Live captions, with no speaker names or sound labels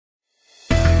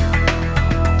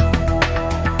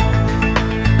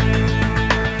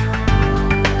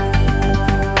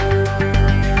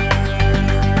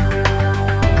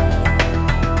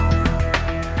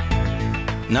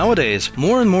Nowadays,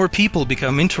 more and more people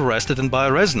become interested in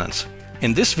bioresonance.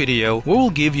 In this video, we will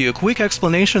give you a quick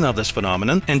explanation of this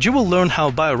phenomenon, and you will learn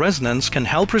how bioresonance can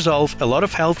help resolve a lot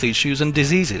of health issues and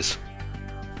diseases.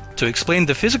 To explain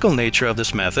the physical nature of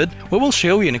this method, we will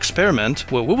show you an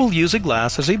experiment where we will use a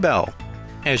glass as a bell.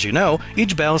 As you know,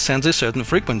 each bell sends a certain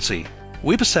frequency.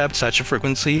 We perceive such a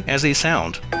frequency as a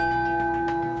sound.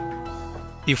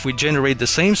 If we generate the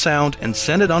same sound and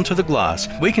send it onto the glass,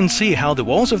 we can see how the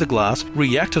walls of the glass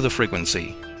react to the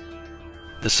frequency.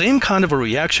 The same kind of a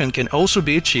reaction can also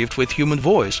be achieved with human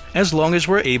voice, as long as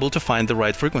we're able to find the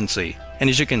right frequency. And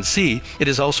as you can see, it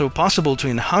is also possible to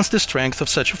enhance the strength of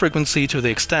such a frequency to the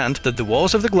extent that the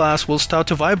walls of the glass will start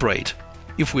to vibrate.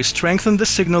 If we strengthen the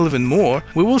signal even more,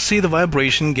 we will see the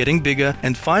vibration getting bigger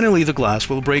and finally the glass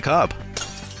will break up.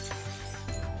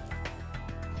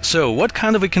 So, what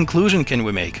kind of a conclusion can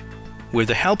we make? With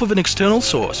the help of an external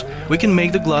source, we can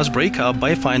make the glass break up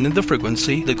by finding the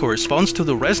frequency that corresponds to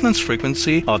the resonance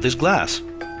frequency of this glass.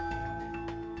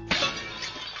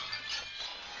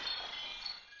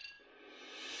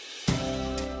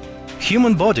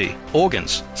 Human body,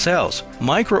 organs, cells,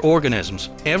 microorganisms,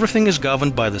 everything is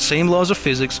governed by the same laws of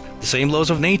physics, the same laws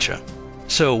of nature.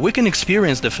 So we can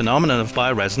experience the phenomenon of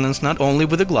bioresonance not only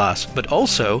with the glass, but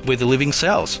also with the living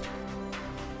cells.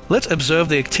 Let's observe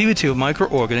the activity of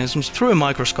microorganisms through a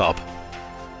microscope.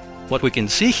 What we can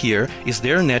see here is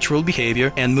their natural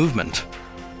behavior and movement.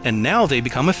 And now they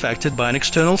become affected by an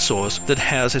external source that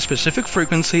has a specific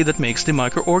frequency that makes the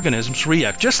microorganisms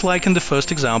react, just like in the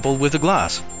first example with the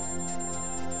glass.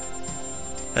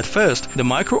 At first, the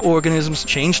microorganisms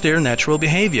change their natural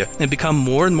behavior and become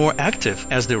more and more active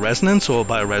as the resonance or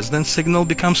bioresonance signal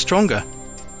becomes stronger.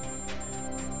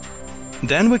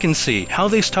 Then we can see how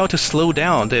they start to slow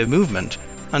down their movement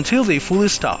until they fully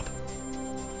stop.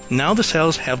 Now the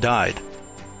cells have died.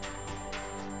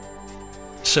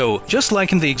 So, just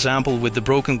like in the example with the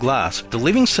broken glass, the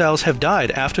living cells have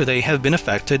died after they have been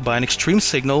affected by an extreme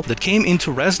signal that came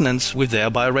into resonance with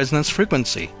their bioresonance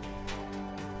frequency.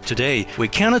 Today, we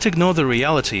cannot ignore the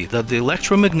reality that the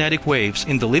electromagnetic waves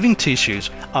in the living tissues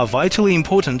are vitally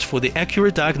important for the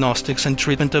accurate diagnostics and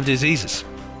treatment of diseases.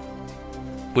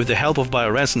 With the help of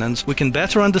bioresonance, we can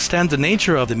better understand the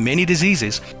nature of the many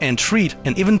diseases and treat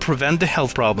and even prevent the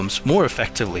health problems more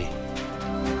effectively.